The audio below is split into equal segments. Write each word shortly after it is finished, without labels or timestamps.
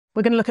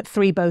We're going to look at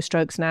 3 bow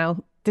strokes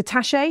now.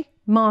 Detache,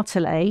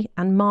 Martele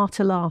and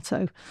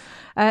Martellato.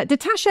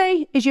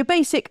 Detache is your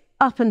basic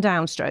up and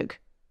down stroke.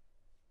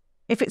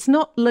 If it's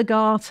not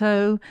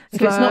legato,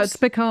 if it's not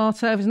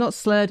spiccato, if it's not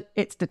slurred,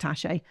 it's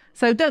detache.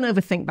 So don't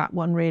overthink that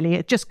one really.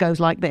 It just goes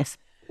like this.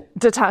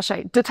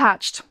 Detache,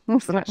 detached.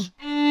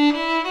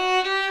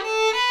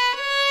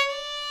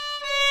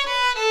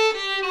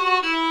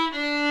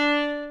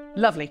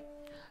 Lovely.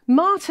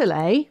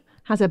 Martele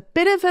has a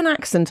bit of an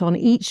accent on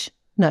each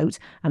note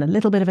and a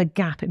little bit of a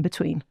gap in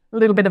between. A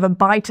little bit of a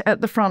bite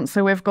at the front.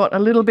 So we've got a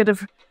little bit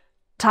of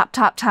tap,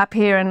 tap, tap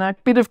here and a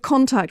bit of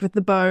contact with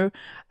the bow,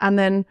 and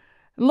then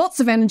lots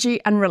of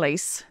energy and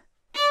release.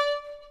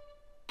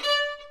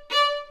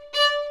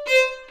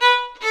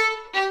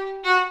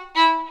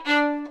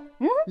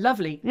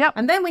 Lovely. Yep.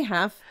 And then we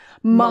have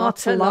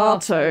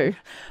Martellato.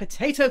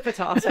 Potato,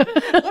 potato.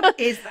 What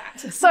is that?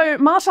 So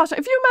Martellato,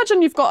 if you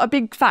imagine you've got a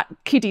big fat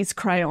kiddie's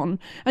crayon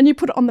and you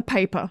put it on the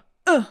paper,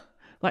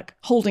 like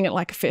holding it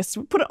like a fist,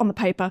 put it on the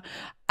paper,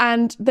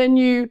 and then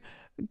you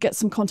get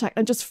some contact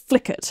and just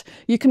flick it.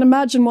 You can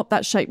imagine what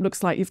that shape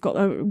looks like. You've got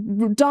a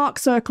dark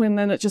circle and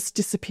then it just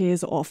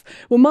disappears off.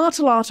 Well,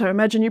 Martellato,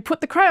 imagine you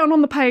put the crayon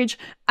on the page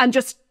and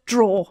just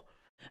draw.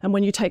 And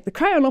when you take the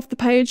crayon off the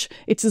page,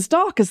 it's as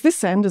dark as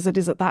this end as it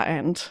is at that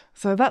end.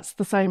 So that's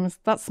the same as,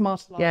 that's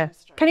Martellato. Yeah.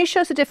 Can you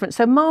show us the difference?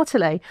 So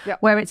Martele, Yep.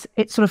 where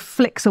it sort of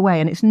flicks away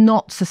and it's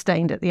not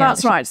sustained at the end.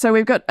 That's right. So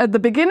we've got, at the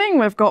beginning,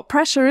 we've got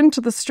pressure into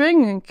the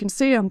string. And you can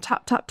see I'm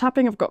tap, tap,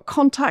 tapping. I've got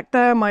contact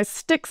there. My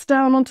stick's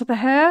down onto the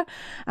hair.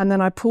 And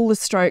then I pull the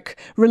stroke,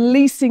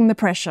 releasing the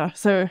pressure.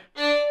 So...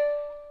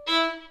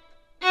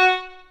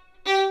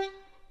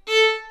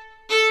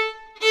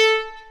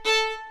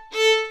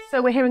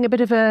 So we're hearing a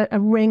bit of a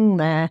ring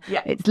there.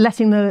 Yeah. It's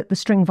letting the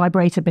string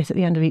vibrate a bit at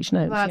the end of each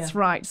note. That's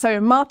right. So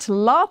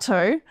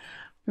Martellato,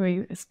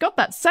 it's got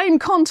that same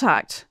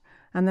contact,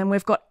 and then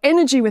we've got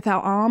energy with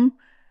our arm,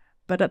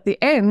 but at the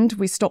end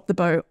we stop the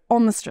bow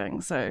on the string.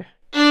 So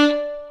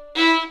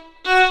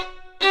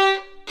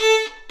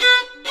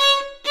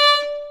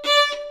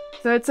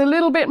it's a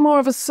little bit more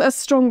of a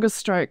stronger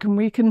stroke, and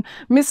we can...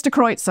 Mr.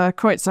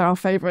 Kreutzer, our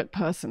favourite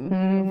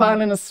person,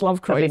 violinist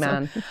love Kreutzer.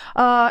 Lovely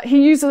man.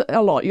 He uses it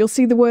a lot. You'll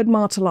see the word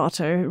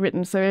Martellato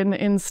written, so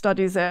in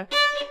studies there.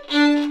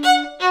 And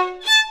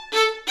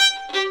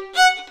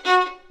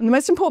the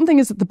most important thing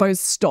is that the bow's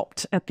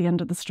stopped at the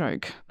end of the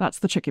stroke. That's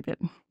the tricky bit.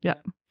 Yeah.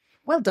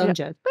 Well done, Yeah.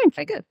 Jo. Thank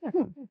you. Very good. Yeah.